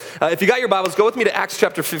If you got your Bibles, go with me to Acts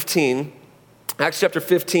chapter 15. Acts chapter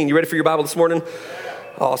 15. You ready for your Bible this morning?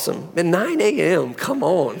 Awesome. At 9 a.m., come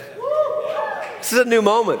on. This is a new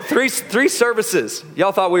moment. Three services.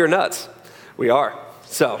 Y'all thought we were nuts. We are.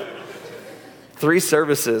 So, 3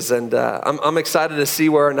 services. And I'm excited to see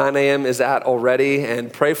where our 9 a.m. is at already.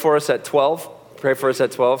 And pray for us at 12. Pray for us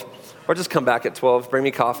at 12. Or just come back at 12. Bring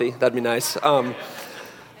me coffee. That'd be nice.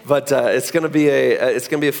 But it's gonna be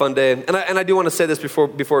a fun day. And I do want to say this before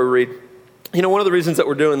we read. You know, one of the reasons that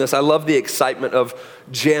we're doing this, I love the excitement of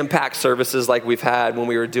jam-packed services like we've had when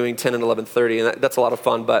we were doing 10 and 11:30, and that's a lot of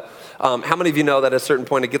fun. But how many of you know that at a certain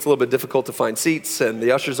point it gets a little bit difficult to find seats, and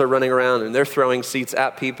the ushers are running around and they're throwing seats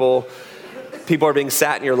at people. People are being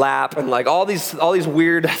sat in your lap, and like all these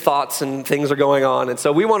weird thoughts and things are going on. And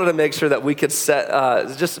so we wanted to make sure that we could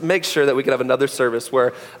make sure that we could have another service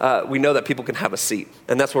where we know that people can have a seat.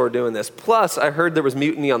 And that's why we're doing this. Plus, I heard there was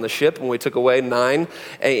mutiny on the ship when we took away 9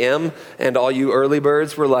 a.m. And all you early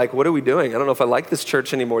birds were like, what are we doing? I don't know if I like this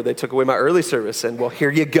church anymore. They took away my early service. And well,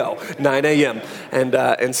 here you go, 9 a.m.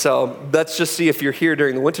 And so let's just see if you're here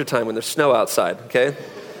during the wintertime when there's snow outside, okay?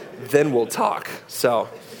 Then we'll talk. So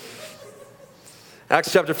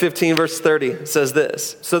Acts chapter 15, verse 30 says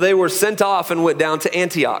this. So they were sent off and went down to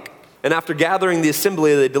Antioch. And after gathering the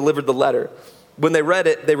assembly, they delivered the letter. When they read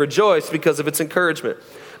it, they rejoiced because of its encouragement.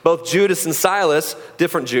 Both Judas and Silas,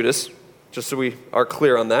 different Judas, just so we are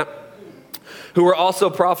clear on that, who were also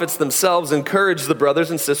prophets themselves, encouraged the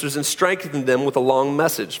brothers and sisters and strengthened them with a long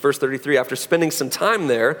message. Verse 33, after spending some time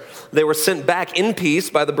there, they were sent back in peace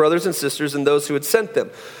by the brothers and sisters and those who had sent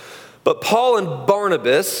them. But Paul and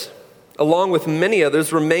Barnabas, along with many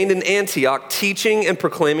others, remained in Antioch, teaching and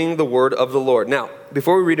proclaiming the word of the Lord. Now,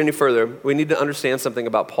 before we read any further, we need to understand something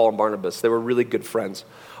about Paul and Barnabas. They were really good friends.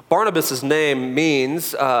 Barnabas' name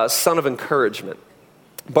means son of encouragement.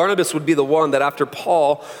 Barnabas would be the one that after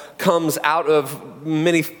Paul comes out of,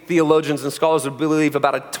 many theologians and scholars would believe,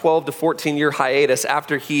 about a 12 to 14-year hiatus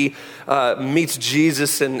after he meets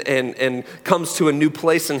Jesus and comes to a new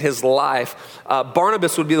place in his life.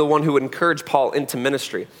 Barnabas would be the one who would encourage Paul into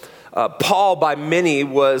ministry. Paul, by many,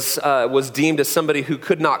 was deemed as somebody who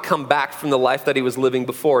could not come back from the life that he was living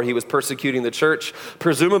before. He was persecuting the church,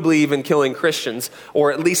 presumably even killing Christians,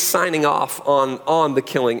 or at least signing off on the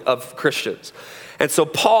killing of Christians. And so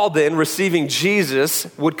Paul then, receiving Jesus,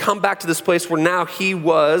 would come back to this place where now he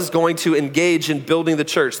was going to engage in building the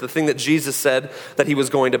church, the thing that Jesus said that he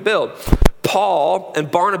was going to build. Paul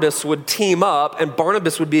and Barnabas would team up, and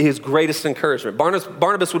Barnabas would be his greatest encouragement.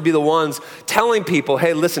 Barnabas would be the ones telling people,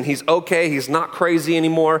 hey, listen, he's okay. He's not crazy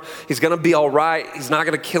anymore. He's going to be all right. He's not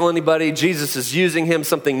going to kill anybody. Jesus is using him.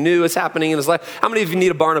 Something new is happening in his life. How many of you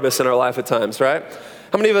need a Barnabas in our life at times, right?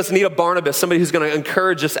 How many of us need a Barnabas, somebody who's going to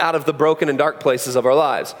encourage us out of the broken and dark places of our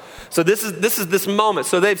lives? So this is this moment.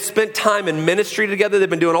 So they've spent time in ministry together. They've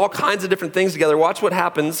been doing all kinds of different things together. Watch what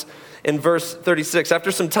happens in verse 36.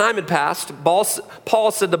 After some time had passed,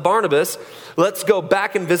 Paul said to Barnabas, let's go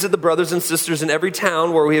back and visit the brothers and sisters in every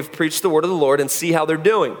town where we have preached the word of the Lord and see how they're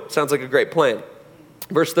doing. Sounds like a great plan.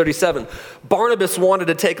 Verse 37, Barnabas wanted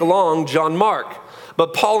to take along John Mark,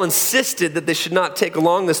 but Paul insisted that they should not take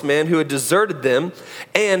along this man who had deserted them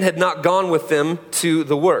and had not gone with them to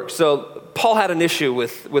the work. So Paul had an issue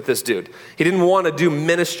with this dude. He didn't want to do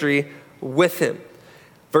ministry with him.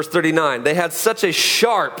 Verse 39, they had such a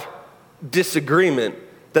sharp disagreement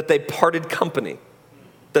that they parted company.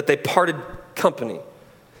 They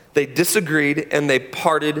disagreed and they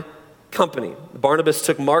parted company. Barnabas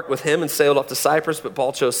took Mark with him and sailed off to Cyprus, but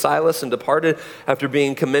Paul chose Silas and departed. After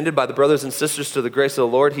being commended by the brothers and sisters to the grace of the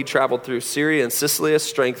Lord, he traveled through Syria and Cilicia,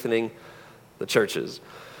 strengthening the churches.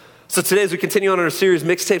 So today, as we continue on our series,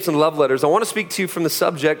 Mixtapes and Love Letters, I want to speak to you from the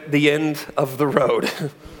subject, the end of the road.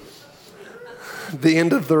 The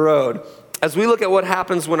end of the road. As we look at what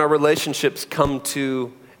happens when our relationships come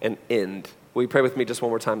to an end, will you pray with me just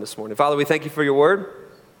one more time this morning? Father, we thank you for your word.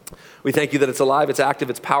 We thank you that it's alive, it's active,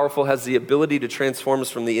 it's powerful, has the ability to transform us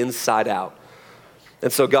from the inside out.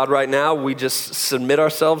 And so, God, right now, we just submit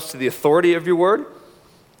ourselves to the authority of your word.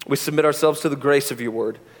 We submit ourselves to the grace of your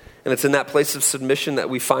word. And it's in that place of submission that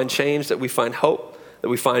we find change, that we find hope, that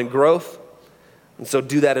we find growth. And so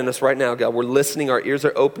do that in us right now, God. We're listening. Our ears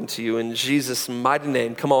are open to you. In Jesus' mighty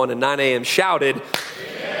name, come on, at 9 a.m., shouted,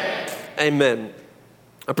 Amen. Amen.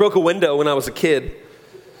 I broke a window when I was a kid.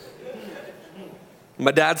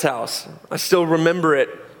 My dad's house. I still remember it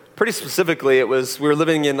pretty specifically. We were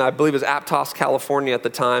living in, I believe it was Aptos, California at the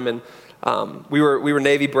time, and We were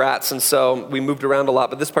Navy brats, and so we moved around a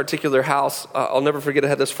lot. But this particular house, I'll never forget, it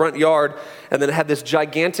had this front yard, and then it had this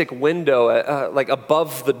gigantic window like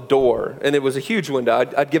above the door. And it was a huge window.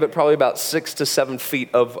 I'd give it probably about 6 to 7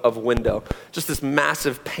 feet of window. Just this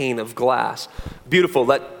massive pane of glass. Beautiful.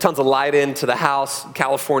 Let tons of light into the house,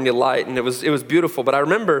 California light, and it was beautiful. But I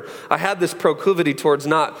remember I had this proclivity towards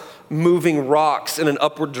not moving rocks in an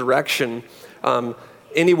upward direction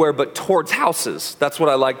anywhere but towards houses. That's what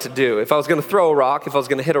I like to do. If I was going to throw a rock, if I was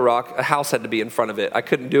going to hit a rock, a house had to be in front of it. I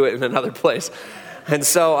couldn't do it in another place. And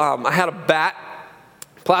so I had a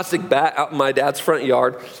plastic bat out in my dad's front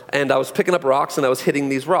yard, and I was picking up rocks, and I was hitting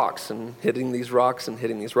these rocks, and hitting these rocks, and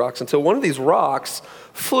hitting these rocks, until one of these rocks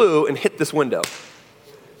flew and hit this window.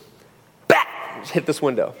 Bat! Hit this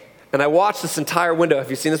window. And I watched this entire window. Have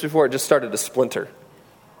you seen this before? It just started to splinter,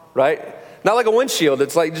 right? Not like a windshield,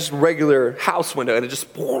 it's like just regular house window, and it just,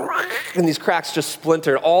 and these cracks just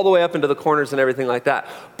splintered all the way up into the corners and everything like that,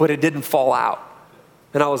 but it didn't fall out.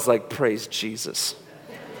 And I was like, praise Jesus.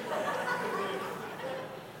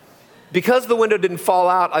 Because the window didn't fall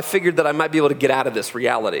out, I figured that I might be able to get out of this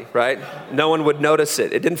reality, right? No one would notice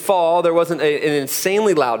it. It didn't fall, there wasn't an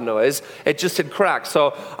insanely loud noise, it just had cracked.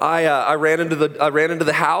 So I ran into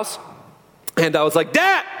the house, and I was like,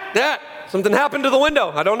 Dad, something happened to the window.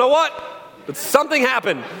 I don't know what. But something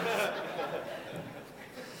happened.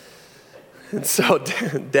 And so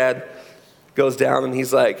Dad goes down and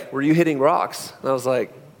he's like, were you hitting rocks? And I was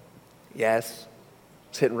like, yes, I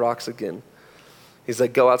was hitting rocks again. He's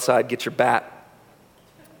like, go outside, get your bat,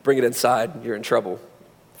 bring it inside, you're in trouble.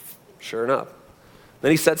 Sure enough. Then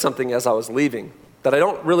he said something as I was leaving that I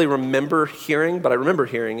don't really remember hearing, but I remember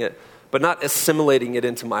hearing it, but not assimilating it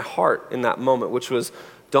into my heart in that moment, which was,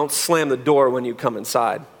 don't slam the door when you come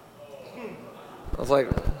inside. I was like,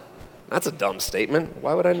 that's a dumb statement.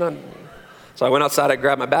 Why would I not? So I went outside, I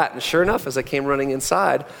grabbed my bat, and sure enough, as I came running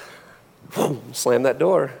inside, slammed that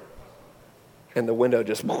door. And the window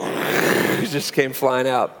just came flying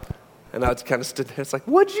out. And I kind of stood there, it's like,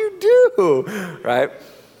 what'd you do? Right?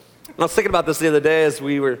 And I was thinking about this the other day as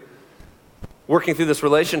we were working through this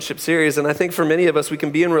relationship series, and I think for many of us, we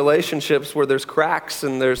can be in relationships where there's cracks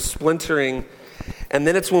and there's splintering. And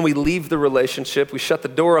then it's when we leave the relationship, we shut the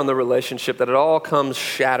door on the relationship, that it all comes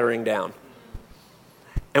shattering down.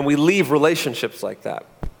 And we leave relationships like that.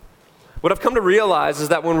 What I've come to realize is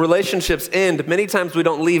that when relationships end, many times we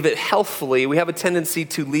don't leave it healthfully. We have a tendency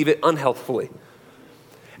to leave it unhealthfully.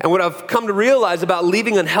 And what I've come to realize about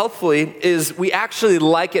leaving unhealthfully is we actually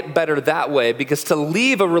like it better that way, because to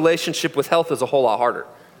leave a relationship with health is a whole lot harder.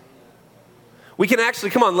 We can actually,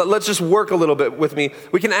 come on, let's just work a little bit with me.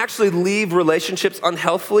 We can actually leave relationships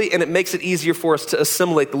unhealthfully, and it makes it easier for us to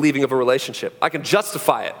assimilate the leaving of a relationship. I can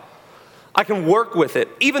justify it. I can work with it,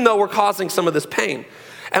 even though we're causing some of this pain.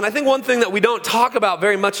 And I think one thing that we don't talk about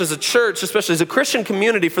very much as a church, especially as a Christian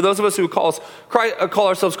community, for those of us who call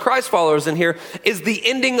ourselves Christ followers in here, is the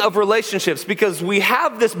ending of relationships. Because we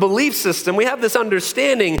have this belief system, we have this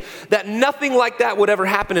understanding that nothing like that would ever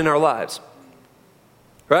happen in our lives.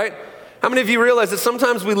 Right? How many of you realize that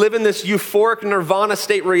sometimes we live in this euphoric nirvana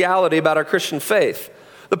state reality about our Christian faith?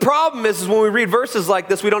 The problem is when we read verses like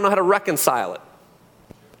this, we don't know how to reconcile it.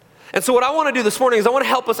 And so what I want to do this morning is I want to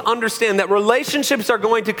help us understand that relationships are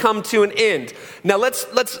going to come to an end. Now let's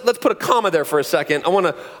put a comma there for a second. I want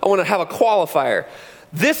to have a qualifier.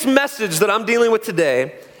 This message that I'm dealing with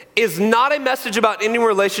today is not a message about ending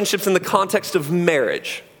relationships in the context of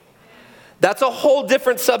marriage. That's a whole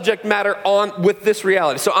different subject matter with this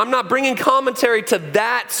reality. So I'm not bringing commentary to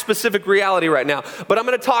that specific reality right now, but I'm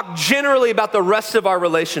going to talk generally about the rest of our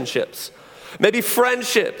relationships. Maybe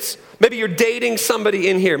friendships. Maybe you're dating somebody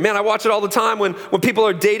in here. Man, I watch it all the time when people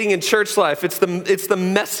are dating in church life. It's the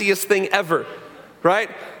messiest thing ever, right?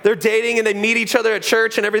 They're dating and they meet each other at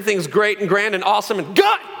church and everything's great and grand and awesome and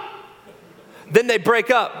good. Then they break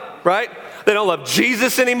up, right? They don't love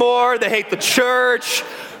Jesus anymore. They hate the church,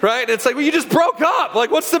 right? And it's like, well, you just broke up. Like,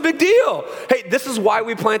 what's the big deal? Hey, this is why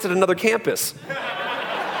we planted another campus.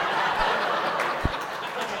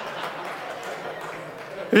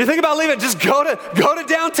 If you think about leaving, just go to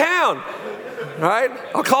downtown, all right?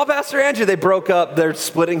 I'll call Pastor Andrew. They broke up. They're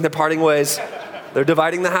splitting. They're parting ways. They're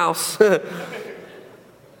dividing the house.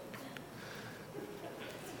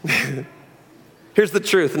 Here's the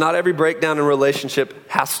truth. Not every breakdown in relationship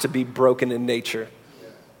has to be broken in nature.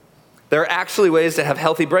 There are actually ways to have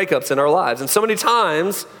healthy breakups in our lives. And so many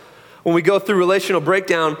times when we go through relational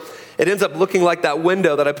breakdown, it ends up looking like that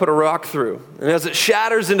window that I put a rock through. And as it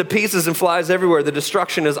shatters into pieces and flies everywhere, the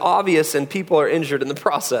destruction is obvious and people are injured in the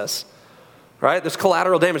process. Right? There's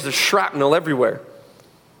collateral damage. There's shrapnel everywhere.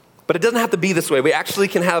 But it doesn't have to be this way. We actually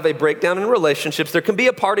can have a breakdown in relationships. There can be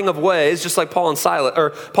a parting of ways, just like Paul and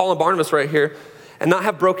Barnabas right here, and not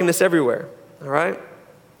have brokenness everywhere, all right?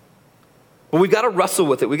 But we've got to wrestle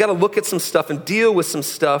with it. We've got to look at some stuff and deal with some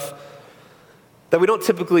stuff that we don't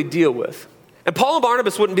typically deal with. And Paul and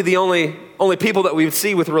Barnabas wouldn't be the only people that we would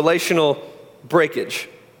see with relational breakage,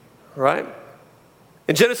 right?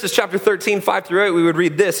 In Genesis chapter 13, 5 through 8, we would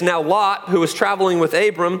read this. Now Lot, who was traveling with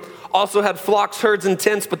Abram, also had flocks, herds, and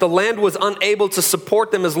tents, but the land was unable to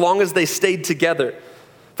support them as long as they stayed together.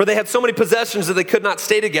 For they had so many possessions that they could not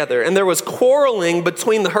stay together. And there was quarreling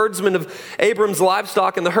between the herdsmen of Abram's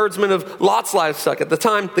livestock and the herdsmen of Lot's livestock. At the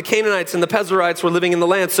time, the Canaanites and the Perizzites were living in the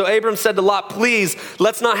land. So Abram said to Lot, please,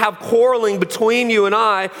 let's not have quarreling between you and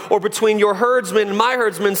I, or between your herdsmen and my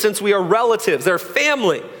herdsmen, since we are relatives. They're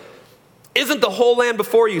family. Isn't the whole land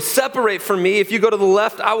before you? Separate from me. If you go to the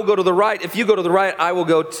left, I will go to the right. If you go to the right, I will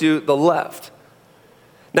go to the left.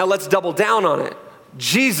 Now let's double down on it.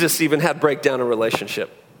 Jesus even had breakdown in relationship.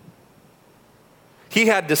 He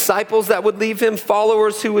had disciples that would leave him,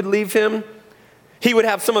 followers who would leave him. He would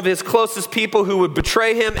have some of his closest people who would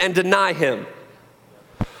betray him and deny him.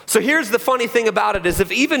 So here's the funny thing about it is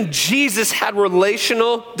if even Jesus had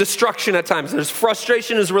relational destruction at times, there's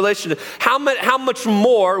frustration in his relationship, how much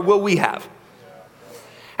more will we have?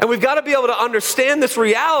 And we've got to be able to understand this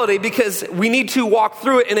reality because we need to walk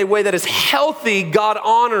through it in a way that is healthy,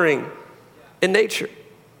 God-honoring in nature.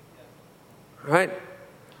 Right?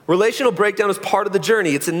 Relational breakdown is part of the journey.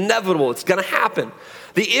 It's inevitable. It's going to happen.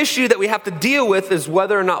 The issue that we have to deal with is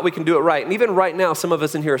whether or not we can do it right. And even right now, some of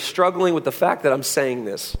us in here are struggling with the fact that I'm saying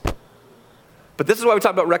this. But this is why we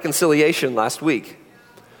talked about reconciliation last week.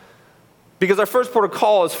 Because our first port of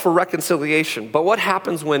call is for reconciliation. But what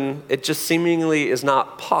happens when it just seemingly is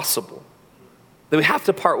not possible? That we have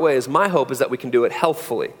to part ways. My hope is that we can do it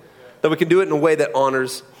healthfully. That we can do it in a way that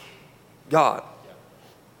honors God.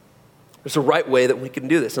 There's a right way that we can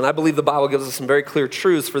do this. And I believe the Bible gives us some very clear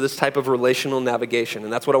truths for this type of relational navigation.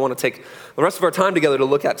 And that's what I want to take the rest of our time together to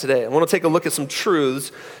look at today. I want to take a look at some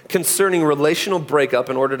truths concerning relational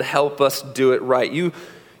breakup in order to help us do it right. You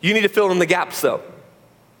need to fill in the gaps, though.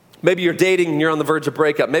 Maybe you're dating and you're on the verge of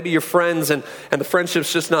breakup. Maybe you're friends and the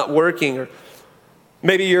friendship's just not working. Or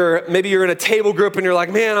maybe you're in a table group and you're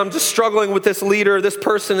like, man, I'm just struggling with this leader, this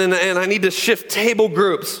person, and I need to shift table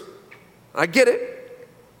groups. I get it.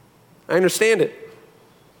 I understand it.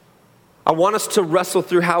 I want us to wrestle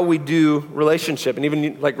through how we do relationship. And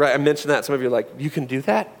even like right, I mentioned that. Some of you are like, you can do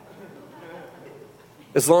that?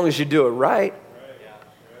 As long as you do it right.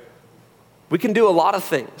 We can do a lot of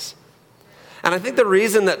things. And I think the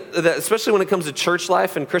reason that especially when it comes to church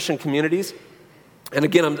life and Christian communities, and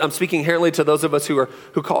again, I'm speaking inherently to those of us who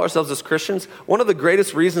call ourselves as Christians, one of the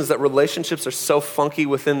greatest reasons that relationships are so funky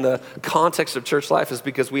within the context of church life is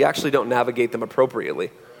because we actually don't navigate them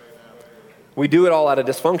appropriately. We do it all out of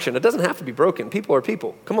dysfunction. It doesn't have to be broken. People are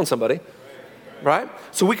people. Come on, somebody. Right?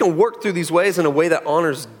 So we can work through these ways in a way that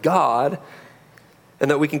honors God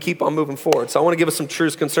and that we can keep on moving forward. So I want to give us some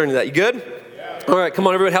truths concerning that. You good? Yeah. All right, come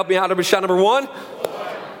on, everybody, help me out. Everybody shout number one.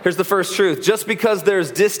 Here's the first truth. Just because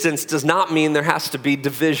there's distance does not mean there has to be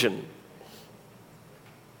division.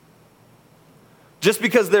 Just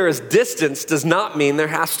because there is distance does not mean there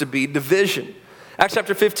has to be division. Acts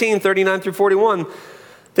chapter 15, 39 through 41,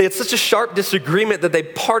 they had such a sharp disagreement that they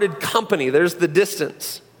parted company. There's the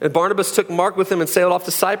distance. And Barnabas took Mark with him and sailed off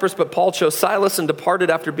to Cyprus, but Paul chose Silas and departed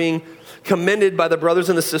after being commended by the brothers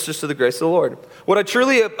and the sisters to the grace of the Lord. What I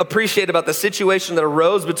truly appreciate about the situation that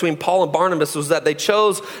arose between Paul and Barnabas was that they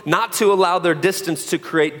chose not to allow their distance to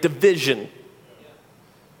create division.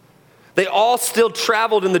 They all still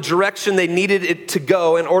traveled in the direction they needed it to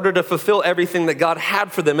go in order to fulfill everything that God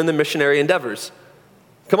had for them in the missionary endeavors.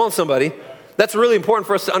 Come on, somebody. That's really important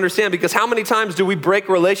for us to understand because how many times do we break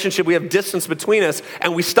relationship, we have distance between us,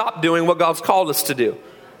 and we stop doing what God's called us to do?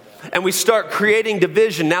 And we start creating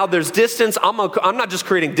division. Now there's distance. I'm not just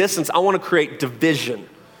creating distance. I want to create division.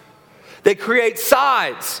 They create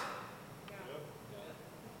sides.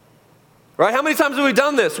 Right? How many times have we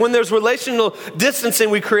done this? When there's relational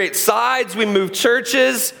distancing, we create sides. We move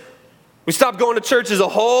churches. We stop going to church as a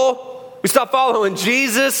whole. We stop following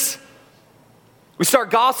Jesus. We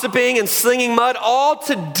start gossiping and slinging mud, all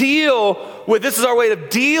to deal with, this is our way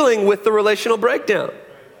of dealing with the relational breakdown.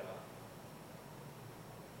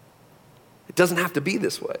 It doesn't have to be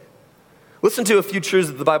this way. Listen to a few truths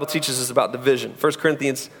that the Bible teaches us about division. 1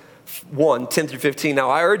 Corinthians 1, 10 through 15.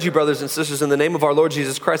 Now I urge you, brothers and sisters, in the name of our Lord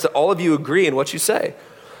Jesus Christ, that all of you agree in what you say.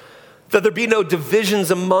 That there be no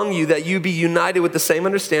divisions among you, that you be united with the same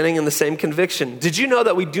understanding and the same conviction. Did you know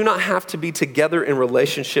that we do not have to be together in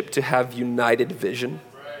relationship to have united vision?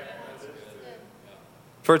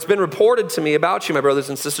 For it's been reported to me about you, my brothers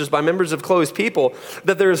and sisters, by members of Chloe's people,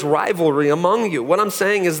 that there is rivalry among you. What I'm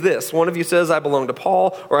saying is this. One of you says, I belong to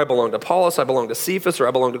Paul, or I belong to Apollos, I belong to Cephas, or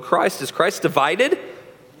I belong to Christ. Is Christ divided?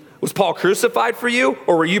 Was Paul crucified for you,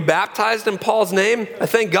 or were you baptized in Paul's name? I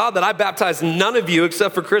thank God that I baptized none of you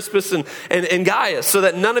except for Crispus and Gaius, so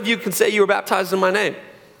that none of you can say you were baptized in my name.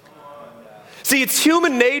 See, it's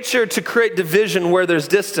human nature to create division where there's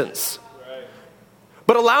distance.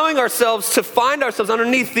 But allowing ourselves to find ourselves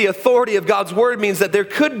underneath the authority of God's word means that there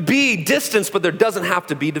could be distance, but there doesn't have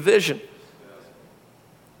to be division.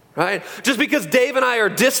 Right? Just because Dave and I are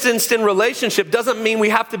distanced in relationship doesn't mean we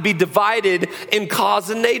have to be divided in cause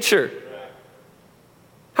and nature.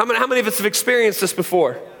 How many of us have experienced this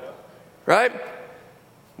before? Right?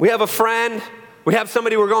 We have a friend, we have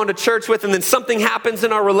somebody we're going to church with, and then something happens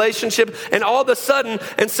in our relationship, and all of a sudden,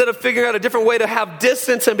 instead of figuring out a different way to have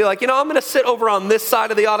distance and be like, I'm going to sit over on this side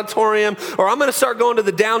of the auditorium, or I'm going to start going to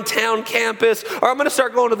the downtown campus, or I'm going to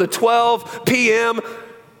start going to the 12 p.m.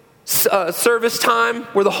 Service time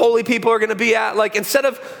where the holy people are going to be at. Like, instead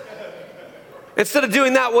of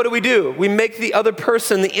doing that, what do? We make the other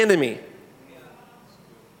person the enemy.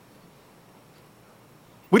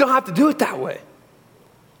 We don't have to do it that way.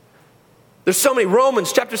 There's so many.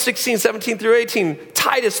 Romans chapter 16, 17 through 18,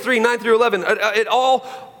 Titus 3, 9 through 11. It all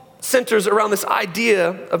centers around this idea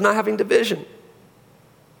of not having division.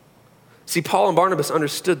 See, Paul and Barnabas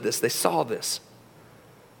understood this. They saw this.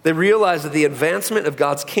 They realized that the advancement of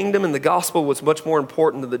God's kingdom and the gospel was much more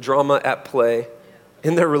important than the drama at play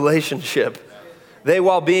in their relationship. They,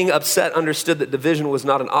 while being upset, understood that division was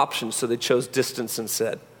not an option, so they chose distance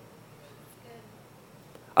instead.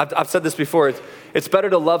 I've said this before. It's better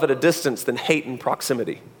to love at a distance than hate in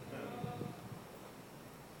proximity.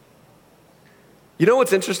 You know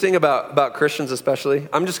what's interesting about Christians especially?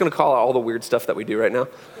 I'm just going to call out all the weird stuff that we do right now.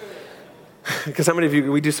 Because how many of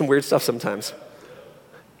you, we do some weird stuff sometimes.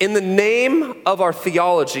 In the name of our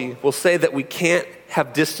theology, we'll say that we can't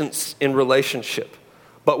have distance in relationship,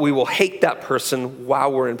 but we will hate that person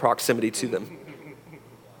while we're in proximity to them.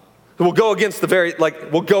 We'll go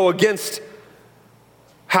against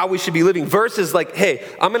how we should be living. Versus like, hey,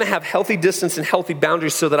 I'm going to have healthy distance and healthy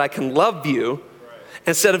boundaries so that I can love you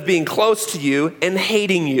instead of being close to you and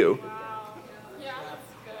hating you. Yeah, that's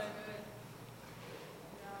good.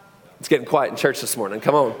 It's getting quiet in church this morning.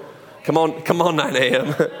 Come on, 9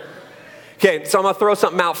 a.m. Okay, so I'm going to throw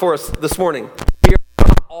something out for us this morning. We're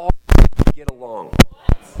all get along.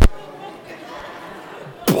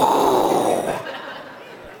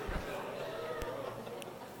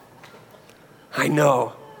 I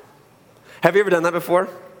know. Have you ever done that before?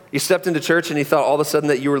 You stepped into church and you thought all of a sudden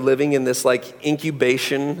that you were living in this like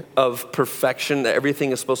incubation of perfection, that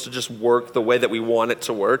everything is supposed to just work the way that we want it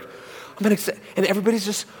to work. And everybody's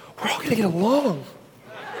just, we're all going to get along.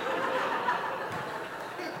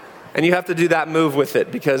 And you have to do that move with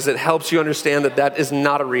it because it helps you understand that that is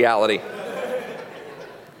not a reality.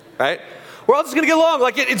 Right? We're all just going to get along.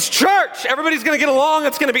 Like it's church. Everybody's going to get along.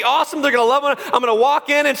 It's going to be awesome. They're going to love one. I'm going to walk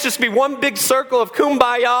in. It's just going to be one big circle of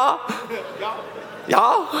kumbaya.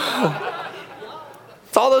 Y'all?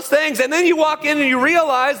 It's all those things. And then you walk in and you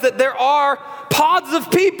realize that there are pods of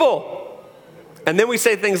people. And then we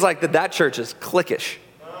say things like that church is cliquish.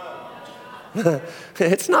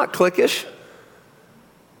 It's not cliquish.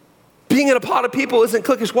 Being in a pod of people isn't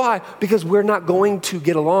cliquish. Why? Because we're not going to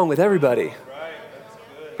get along with everybody.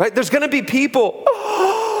 Right? There's going to be people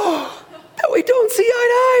that we don't see eye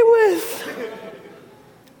to eye with.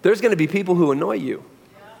 There's going to be people who annoy you,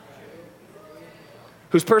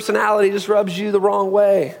 whose personality just rubs you the wrong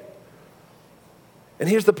way. And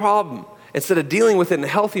here's the problem. Instead of dealing with it in a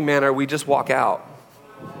healthy manner, we just walk out.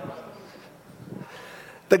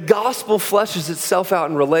 The gospel fleshes itself out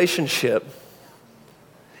in relationship.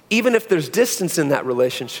 Even if there's distance in that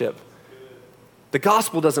relationship, the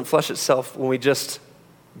gospel doesn't flesh itself when we just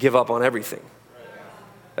give up on everything.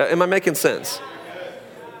 Am I making sense?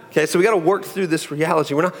 Okay, so we got to work through this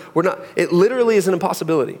reality. We're not. It literally is an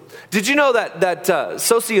impossibility. Did you know that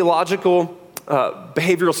sociological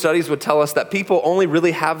behavioral studies would tell us that people only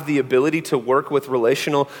really have the ability to work with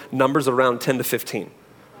relational numbers around 10 to 15?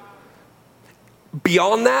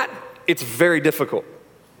 Beyond that, it's very difficult.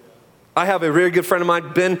 I have a very good friend of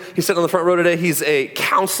mine, Ben. He's sitting on the front row today. He's a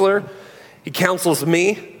counselor. He counsels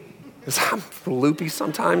me because I'm loopy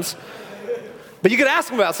sometimes. But you could ask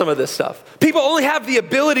him about some of this stuff. People only have the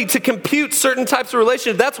ability to compute certain types of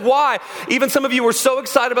relationships. That's why even some of you were so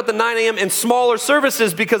excited about the 9 a.m. and smaller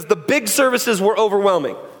services because the big services were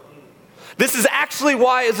overwhelming. This is actually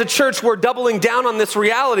why, as a church, we're doubling down on this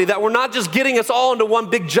reality that we're not just getting us all into one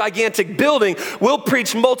big, gigantic building. We'll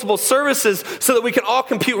preach multiple services so that we can all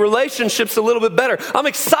compute relationships a little bit better. I'm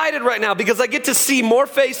excited right now because I get to see more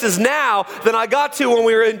faces now than I got to when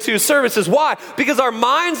we were in 2 services. Why? Because our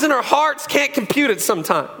minds and our hearts can't compute it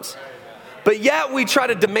sometimes. But yet we try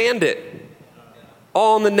to demand it,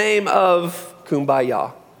 all in the name of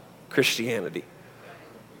kumbaya, Christianity.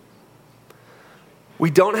 We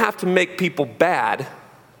don't have to make people bad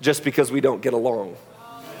just because we don't get along.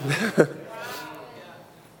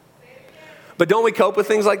 But don't we cope with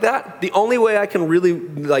things like that? The only way I can really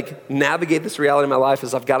navigate this reality in my life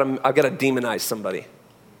is I've got to demonize somebody.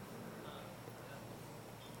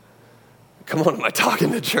 Come on, am I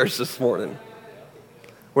talking to church this morning?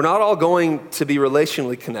 We're not all going to be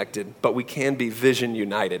relationally connected, but we can be vision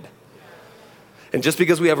united. And just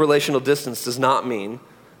because we have relational distance does not mean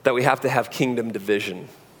that we have to have kingdom division.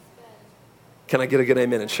 Can I get a good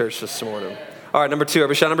amen in church this morning? All right, number 2.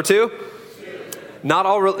 Everybody shout number 2? Not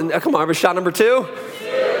all, come on, everybody shout number 2?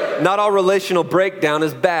 Not all relational breakdown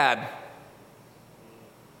is bad.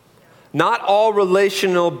 Not all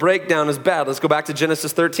relational breakdown is bad. Let's go back to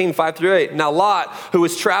Genesis 13, 5-8. Now Lot, who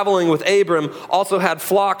was traveling with Abram, also had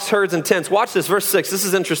flocks, herds, and tents. Watch this, verse 6. This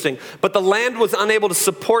is interesting. But the land was unable to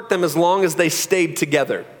support them as long as they stayed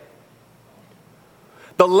together.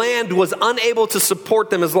 The land was unable to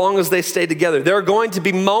support them as long as they stayed together. There are going to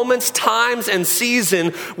be moments, times, and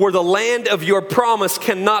seasons where the land of your promise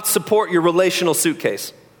cannot support your relational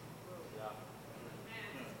suitcase.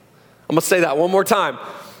 I'm going to say that one more time.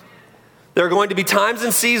 There are going to be times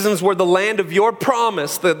and seasons where the land of your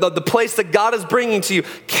promise, the place that God is bringing to you,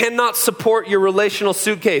 cannot support your relational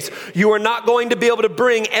suitcase. You are not going to be able to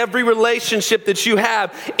bring every relationship that you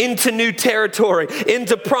have into new territory,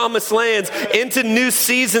 into promised lands, into new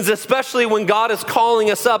seasons, especially when God is calling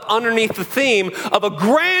us up underneath the theme of a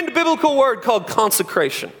grand biblical word called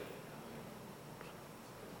consecration.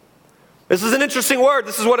 This is an interesting word.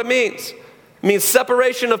 This is what it means. It means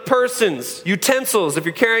separation of persons, utensils, if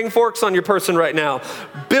you're carrying forks on your person right now,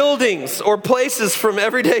 buildings or places from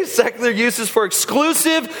everyday secular uses for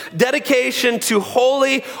exclusive dedication to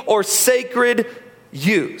holy or sacred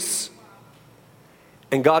use.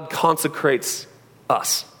 And God consecrates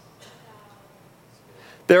us.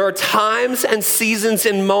 There are times and seasons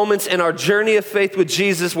and moments in our journey of faith with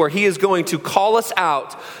Jesus where He is going to call us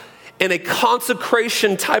out in a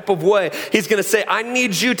consecration type of way. He's going to say, I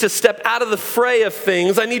need you to step out of the fray of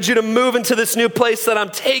things. I need you to move into this new place that I'm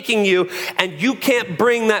taking you, and you can't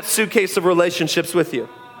bring that suitcase of relationships with you.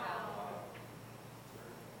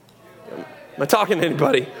 Am I talking to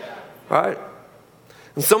anybody? All right.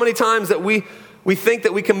 And so many times that we think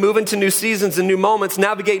that we can move into new seasons and new moments,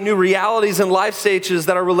 navigate new realities and life stages,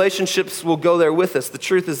 that our relationships will go there with us. The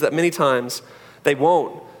truth is that many times they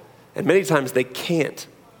won't, and many times they can't.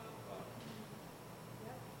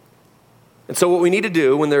 And so what we need to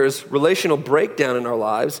do when there's relational breakdown in our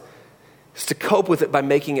lives is to cope with it by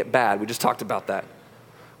making it bad. We just talked about that.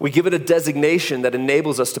 We give it a designation that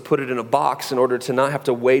enables us to put it in a box in order to not have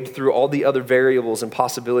to wade through all the other variables and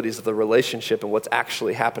possibilities of the relationship and what's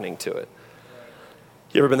actually happening to it.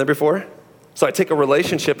 You ever been there before? So I take a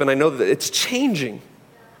relationship and I know that it's changing.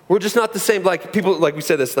 We're just not the same, like people, like we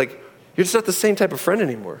say this, like you're just not the same type of friend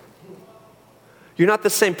anymore. You're not the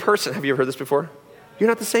same person. Have you ever heard this before? You're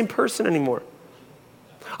not the same person anymore.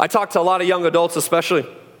 I talk to a lot of young adults especially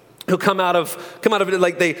who come out of it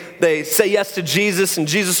like they say yes to Jesus, and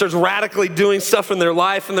Jesus starts radically doing stuff in their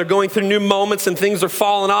life, and they're going through new moments and things are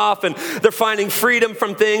falling off and they're finding freedom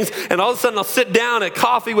from things, and all of a sudden I'll sit down at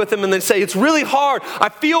coffee with them and they say, it's really hard. I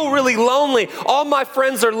feel really lonely. All my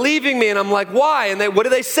friends are leaving me. And I'm like, why? And what do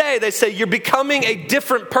they say? They say, you're becoming a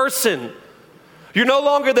different person. You're no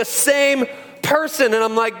longer the same person. And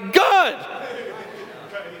I'm like, good.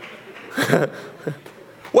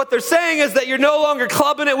 What they're saying is that you're no longer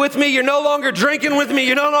clubbing it with me, you're no longer drinking with me,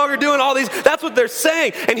 you're no longer doing all these. That's what they're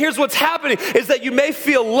saying. And here's what's happening is that you may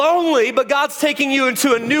feel lonely, but God's taking you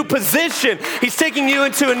into a new position. He's taking you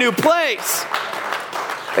into a new place.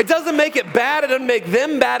 It doesn't make it bad, it doesn't make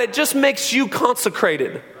them bad, it just makes you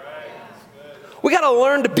consecrated. We got to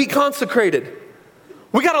learn to be consecrated.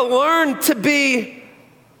 We got to learn to be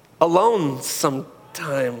alone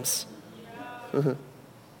sometimes.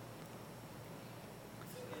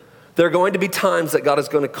 There are going to be times that God is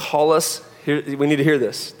going to call us, we need to hear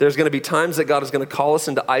this. There's going to be times that God is going to call us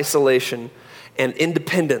into isolation and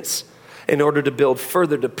independence in order to build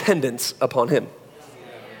further dependence upon Him.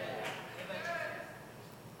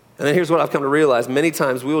 And then here's what I've come to realize. Many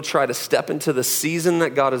times we will try to step into the season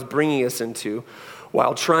that God is bringing us into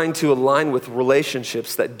while trying to align with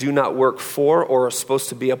relationships that do not work for or are supposed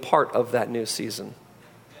to be a part of that new season.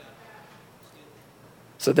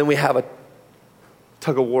 So then we have a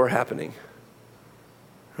tug of war happening,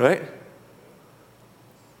 right?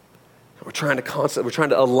 We're trying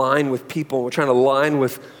to align with people. We're trying to align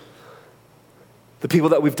with the people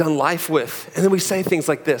that we've done life with. And then we say things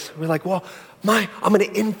like this. We're like, well, I'm going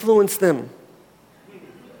to influence them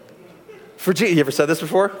for Jesus. You ever said this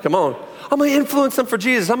before? Come on. I'm going to influence them for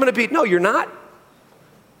Jesus. I'm going to be, no, you're not.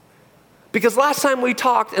 Because last time we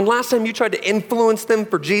talked and last time you tried to influence them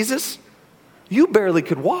for Jesus, you barely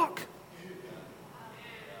could walk.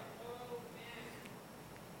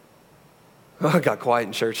 Oh, I got quiet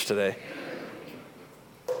in church today.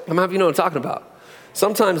 How many of you know what I'm talking about?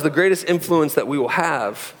 Sometimes the greatest influence that we will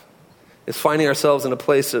have is finding ourselves in a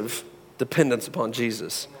place of dependence upon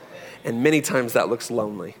Jesus. And many times that looks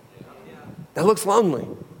lonely. That looks lonely.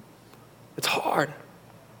 It's hard.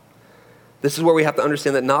 This is where we have to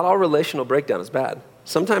understand that not all relational breakdown is bad.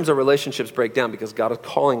 Sometimes our relationships break down because God is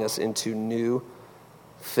calling us into new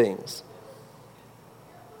things.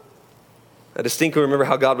 I distinctly remember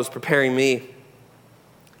how God was preparing me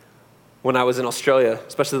when I was in Australia,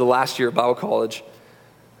 especially the last year of Bible college.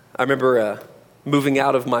 I remember moving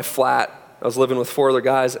out of my flat. I was living with 4 other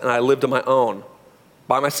guys, and I lived on my own,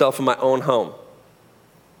 by myself in my own home,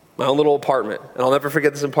 my own little apartment. And I'll never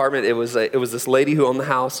forget this apartment. It was this lady who owned the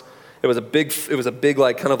house. It was a big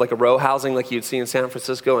like kind of like a row housing like you'd see in San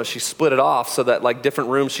Francisco, and she split it off so that like different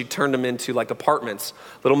rooms, she turned them into like apartments,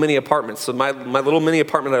 little mini apartments. So my little mini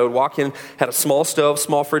apartment I would walk in had a small stove,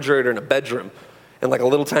 small refrigerator, and a bedroom, and like a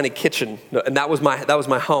little tiny kitchen, and that was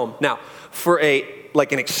my home. Now, for an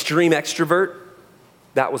extreme extrovert,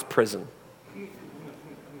 that was prison,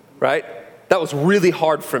 right? That was really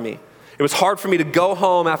hard for me. It was hard for me to go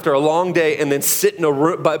home after a long day and then sit in a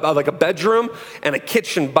room, like a bedroom and a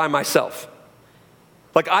kitchen by myself.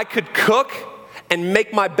 Like I could cook and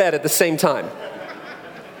make my bed at the same time.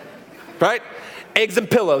 Right? Eggs and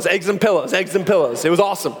pillows, eggs and pillows, eggs and pillows. It was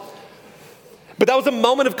awesome. But that was a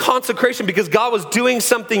moment of consecration because God was doing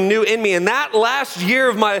something new in me. And that last year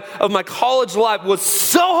of my college life was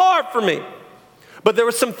so hard for me. But there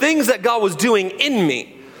were some things that God was doing in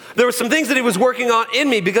me. There were some things that he was working on in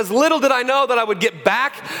me because little did I know that I would get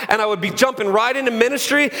back and I would be jumping right into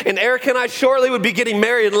ministry, and Eric and I shortly would be getting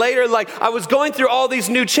married later. Like I was going through all these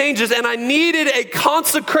new changes and I needed a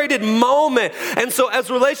consecrated moment. And so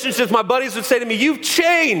as relationships, my buddies would say to me, "You've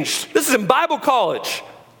changed." This is in Bible college.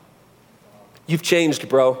 "You've changed,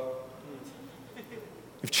 bro.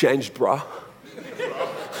 You've changed, bro."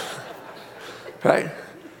 Right?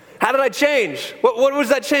 How did I change? What does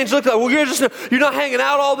that change look like? Well, you're not hanging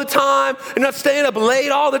out all the time. You're not staying up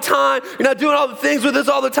late all the time. You're not doing all the things with us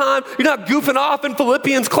all the time. You're not goofing off in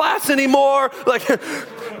Philippians class anymore. Like,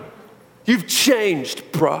 you've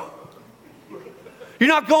changed, bro. You're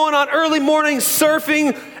not going on early morning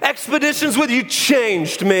surfing expeditions with you.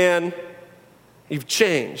 Changed, man. You've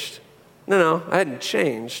changed. No, I hadn't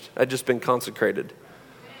changed. I'd just been consecrated.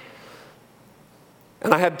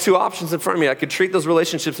 And I had 2 options in front of me. I could treat those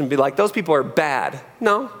relationships and be like, those people are bad.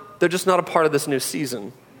 No, they're just not a part of this new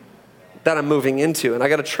season that I'm moving into. And I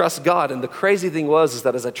got to trust God. And the crazy thing is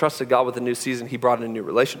that as I trusted God with the new season, he brought in new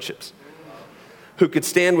relationships who could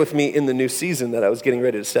stand with me in the new season that I was getting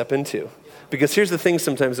ready to step into. Because here's the thing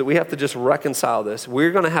sometimes that we have to just reconcile this.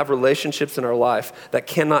 We're going to have relationships in our life that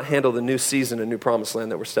cannot handle the new season and new promised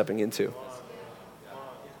land that we're stepping into.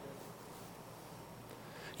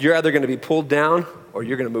 You're either going to be pulled down or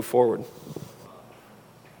you're going to move forward.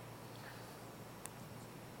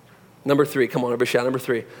 Number 3, come on, everybody shout number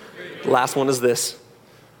 3. The last one is this.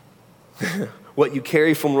 What you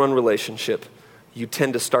carry from one relationship, you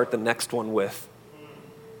tend to start the next one with.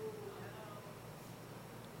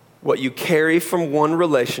 What you carry from one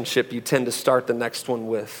relationship, you tend to start the next one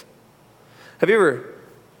with. I'm going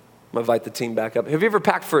to invite the team back up. Have you ever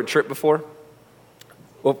packed for a trip before?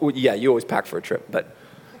 Well, yeah, you always pack for a trip, but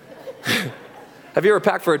have you ever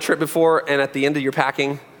packed for a trip before and at the end of your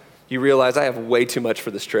packing, you realize I have way too much for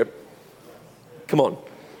this trip? Come on.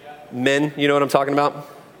 Men, you know what I'm talking about?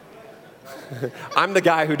 I'm the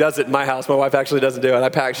guy who does it in my house. My wife actually doesn't do it. I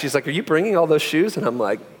pack. She's like, "Are you bringing all those shoes?" And I'm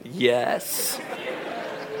like, "Yes."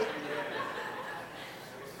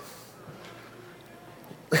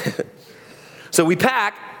 So we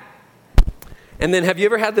pack. And then have you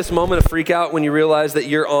ever had this moment of freak out when you realize that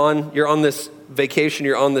you're on this vacation,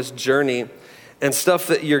 you're on this journey, and stuff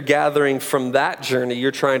that you're gathering from that journey,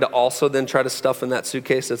 you're trying to also then try to stuff in that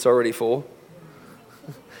suitcase that's already full?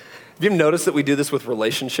 Have you noticed that we do this with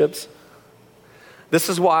relationships? This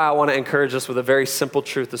is why I want to encourage us with a very simple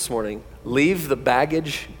truth this morning. Leave the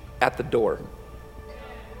baggage at the door.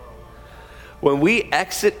 When we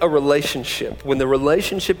exit a relationship, when the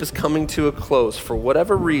relationship is coming to a close for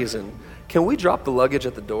whatever reason, can we drop the luggage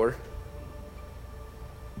at the door?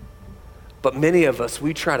 But many of us,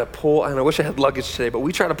 we try to pull, and I wish I had luggage today, but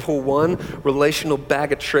we try to pull one relational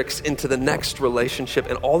bag of tricks into the next relationship,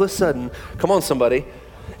 and all of a sudden, come on somebody,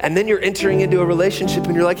 and then you're entering into a relationship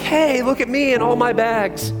and you're like, hey, look at me and all my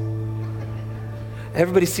bags.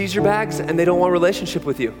 Everybody sees your bags and they don't want a relationship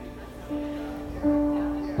with you.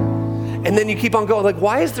 And then you keep on going, like,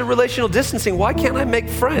 why is there relational distancing? Why can't I make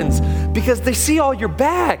friends? Because they see all your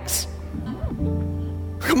bags.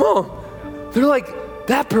 Come on. They're like,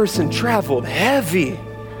 that person traveled heavy.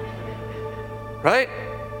 Right?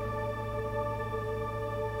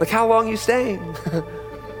 Like, how long you staying?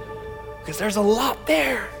 Because there's a lot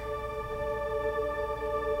there.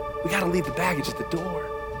 We got to leave the baggage at the door.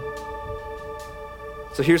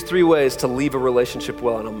 So here's 3 ways to leave a relationship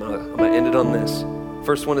well, and I'm gonna end it on this.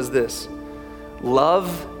 First one is this: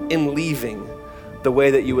 love in leaving the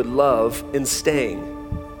way that you would love in staying.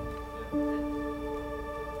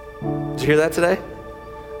 Did you hear that today?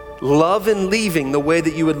 Love in leaving the way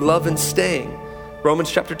that you would love in staying.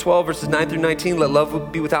 Romans chapter 12, verses 9 through 19, let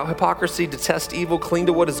love be without hypocrisy, detest evil, cling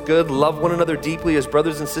to what is good, love one another deeply as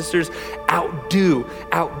brothers and sisters, outdo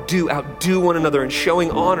one another in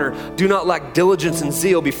showing honor. Do not lack diligence and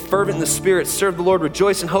zeal, be fervent in the spirit, serve the Lord,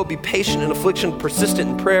 rejoice in hope, be patient in affliction,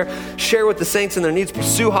 persistent in prayer, share with the saints in their needs,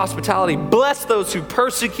 pursue hospitality, bless those who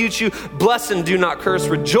persecute you, bless and do not curse,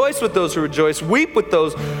 rejoice with those who rejoice, weep with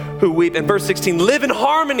those who weep. And verse 16, live in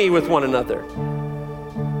harmony with one another.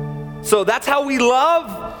 So that's how we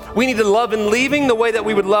love. We need to love in leaving the way that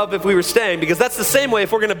we would love if we were staying, because that's the same way.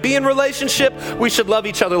 If we're going to be in relationship, we should love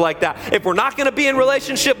each other like that. If we're not going to be in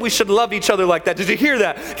relationship, we should love each other like that. Did you hear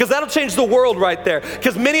that? Because that'll change the world right there.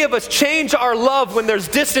 Because many of us change our love when there's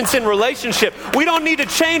distance in relationship. We don't need to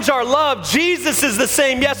change our love. Jesus is the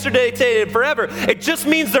same yesterday, today, and forever. It just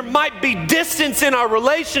means there might be distance in our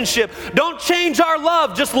relationship. Don't change our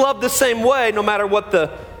love. Just love the same way, no matter what the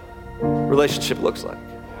relationship looks like.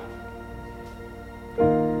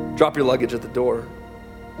 Drop your luggage at the door.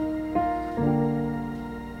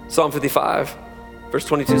 Psalm 55, verse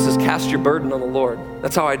 22 says, cast your burden on the Lord.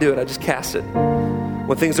 That's how I do it. I just cast it.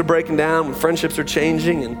 When things are breaking down, when friendships are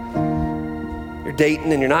changing, and you're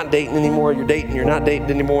dating and you're not dating anymore, you're dating, you're not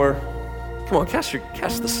dating anymore. Come on, cast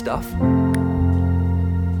the stuff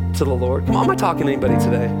to the Lord. Come on, am I talking to anybody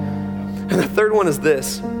today? And the third one is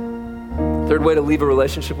this. Third way to leave a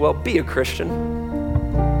relationship well, be a Christian.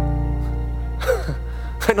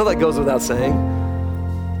 I know that goes without saying.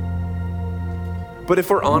 But if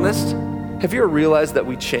we're honest, have you ever realized that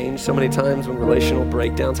we change so many times when relational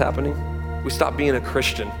breakdowns happening? We stop being a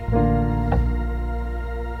Christian.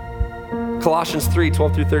 Colossians 3,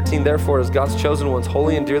 12 through 13, therefore, as God's chosen ones,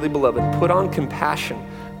 holy and dearly beloved, put on compassion,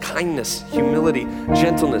 kindness, humility,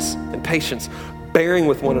 gentleness, and patience, bearing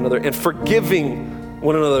with one another and forgiving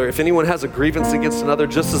one another. If anyone has a grievance against another,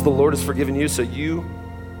 just as the Lord has forgiven you, so you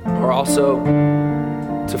are also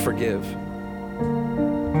to forgive.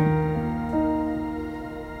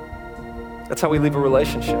 That's how we leave a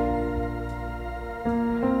relationship.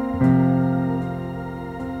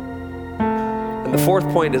 And the fourth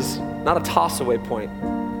point is not a toss-away point,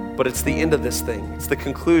 but it's the end of this thing. It's the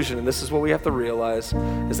conclusion, and this is what we have to realize,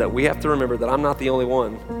 is that we have to remember that I'm not the only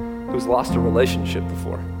one who's lost a relationship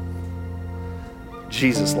before.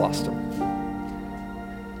 Jesus lost them.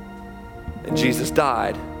 And Jesus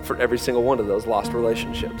died for every single one of those lost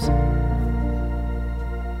relationships.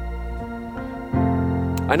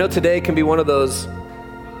 I know today can be one of those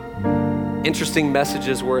interesting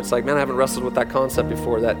messages where it's like, man, I haven't wrestled with that concept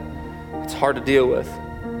before, that it's hard to deal with.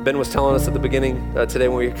 Ben was telling us at the beginning today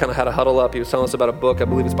when we kind of had a huddle up, he was telling us about a book, I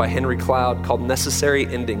believe it's by Henry Cloud, called Necessary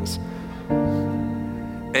Endings.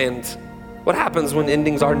 And what happens when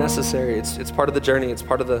endings are necessary? It's part of the journey, it's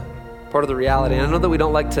part of the reality. And I know that we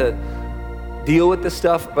don't like to deal with this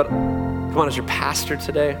stuff, but come on, as your pastor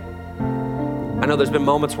today, I know there's been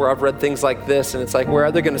moments where I've read things like this, and it's like we're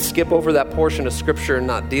either going to skip over that portion of scripture and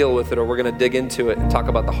not deal with it, or we're going to dig into it and talk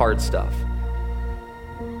about the hard stuff.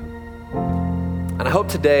 And I hope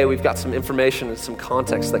today we've got some information and some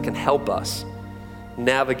context that can help us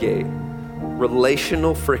navigate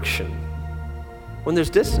relational friction when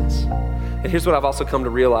there's distance. And here's what I've also come to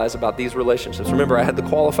realize about these relationships. Remember, I had the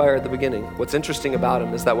qualifier at the beginning. What's interesting about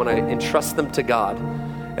them is that when I entrust them to God,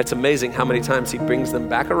 it's amazing how many times he brings them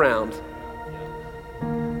back around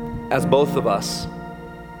as both of us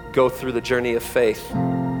go through the journey of faith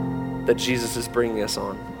that Jesus is bringing us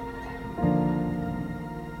on.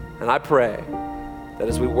 And I pray that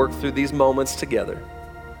as we work through these moments together,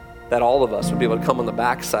 that all of us would be able to come on the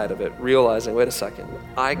backside of it, realizing, wait a second,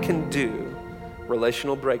 I can do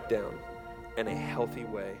relational breakdown in a healthy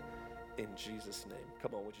way in Jesus' name.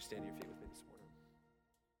 Come on, would you stand to your feet with me this morning?